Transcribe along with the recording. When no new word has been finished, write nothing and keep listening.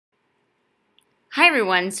Hi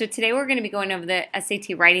everyone, so today we're going to be going over the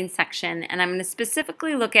SAT writing section, and I'm going to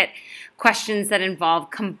specifically look at questions that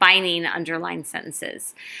involve combining underlined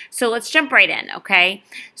sentences. So let's jump right in, okay?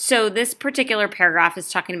 So this particular paragraph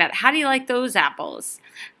is talking about how do you like those apples?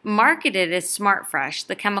 Marketed as Smart Fresh,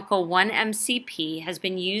 the chemical 1-MCP has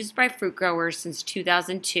been used by fruit growers since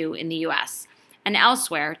 2002 in the US and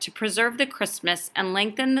elsewhere to preserve the crispness and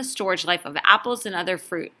lengthen the storage life of apples and other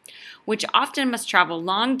fruit, which often must travel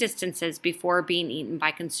long distances before being eaten by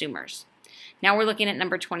consumers. Now we're looking at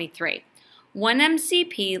number 23.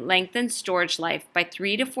 1-MCP lengthens storage life by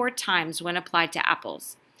 3 to 4 times when applied to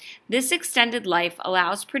apples. This extended life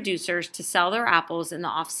allows producers to sell their apples in the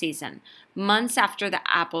off-season, months after the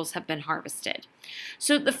apples have been harvested.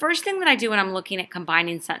 So the first thing that I do when I'm looking at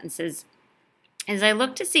combining sentences is I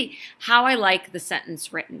look to see how I like the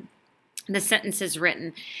sentences written.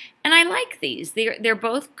 And I like these. They're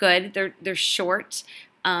both good. They're short.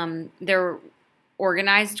 They're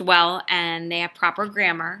organized well, and they have proper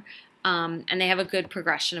grammar, and they have a good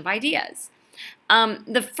progression of ideas.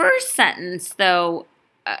 The first sentence, though,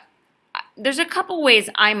 there's a couple ways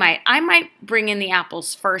I might bring in the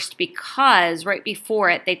apples first, because right before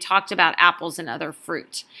it they talked about apples and other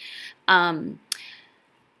fruit.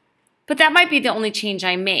 But that might be the only change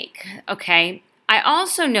I make, okay? I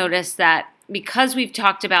also noticed that because we've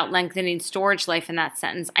talked about lengthening storage life in that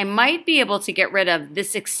sentence, I might be able to get rid of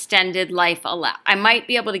this extended life. I might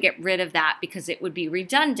be able to get rid of that because it would be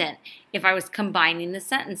redundant if I was combining the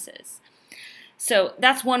sentences. So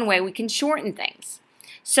that's one way we can shorten things.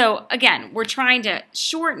 So again, we're trying to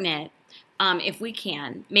shorten it if we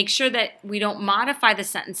can. Make sure that we don't modify the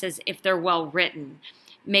sentences if they're well written.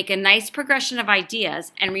 Make a nice progression of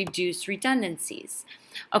ideas and reduce redundancies.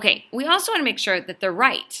 Okay, we also want to make sure that they're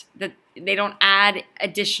right, that they don't add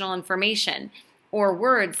additional information or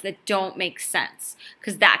words that don't make sense,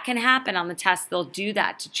 because that can happen on the test. They'll do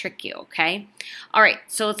that to trick you, okay? All right,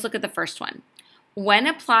 so let's look at the first one. When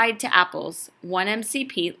applied to apples,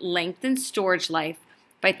 1-MCP lengthens storage life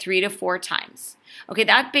by 3 to 4 times. Okay,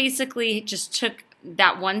 that basically just took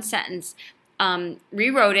that one sentence,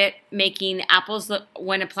 rewrote it, making apples,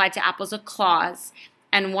 when applied to apples, a clause,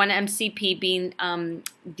 and 1-MCP being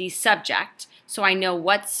the subject, so I know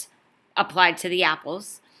what's applied to the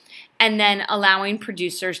apples, and then allowing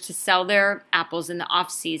producers to sell their apples in the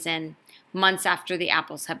off-season, months after the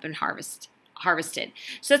apples have been harvested.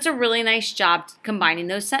 So that's a really nice job combining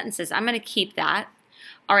those sentences. I'm going to keep that.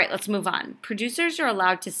 All right, let's move on. Producers are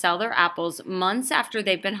allowed to sell their apples months after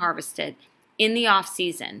they've been harvested in the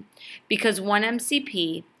off-season because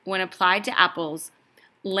 1-MCP, when applied to apples,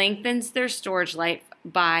 lengthens their storage life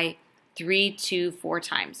by 3 to 4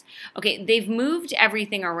 times. Okay, they've moved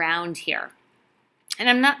everything around here, and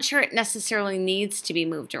I'm not sure it necessarily needs to be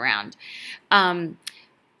moved around.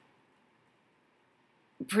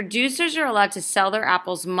 Producers are allowed to sell their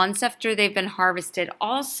apples months after they've been harvested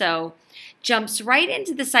also jumps right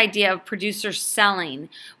into this idea of producers selling,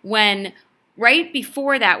 when right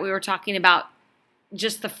before that we were talking about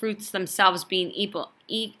just the fruits themselves being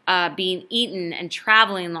eaten and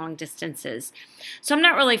traveling long distances. So I'm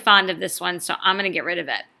not really fond of this one, so I'm going to get rid of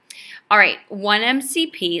it. All right,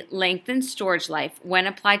 1-MCP lengthens storage life when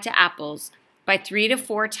applied to apples by 3 to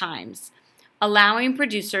 4 times, allowing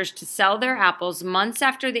producers to sell their apples months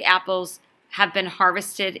after the apples have been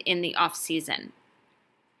harvested in the off-season.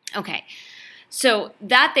 Okay, so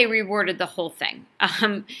that they reworded the whole thing,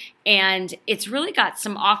 and it's really got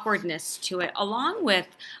some awkwardness to it, along with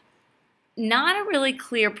not a really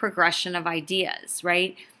clear progression of ideas,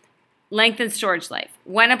 right? Lengthen storage life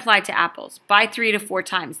when applied to apples by 3 to 4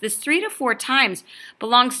 times. This 3 to 4 times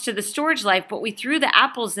belongs to the storage life, but we threw the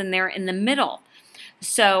apples in there in the middle.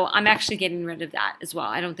 So I'm actually getting rid of that as well.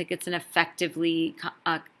 I don't think it's effectively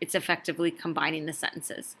combining the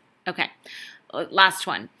sentences. Okay, last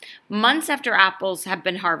one. Months after apples have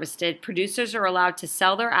been harvested, producers are allowed to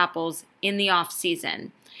sell their apples in the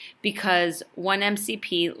off-season because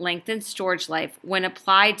 1-MCP lengthens storage life when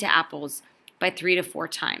applied to apples by 3 to 4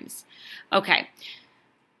 times. Okay,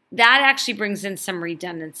 that actually brings in some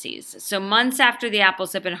redundancies. So months after the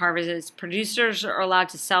apples have been harvested, producers are allowed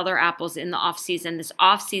to sell their apples in the off-season. This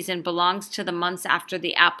off-season belongs to the months after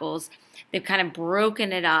the apples. They've kind of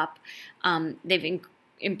broken it up. They've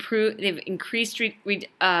increased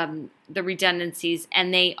the redundancies,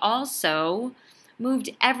 and they also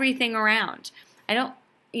moved everything around.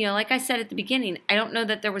 Like I said at the beginning, I don't know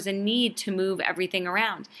that there was a need to move everything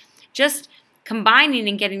around. Just combining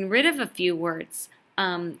and getting rid of a few words,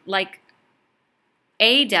 like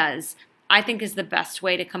A does, I think is the best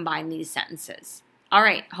way to combine these sentences. All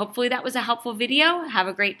right, hopefully that was a helpful video. Have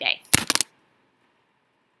a great day.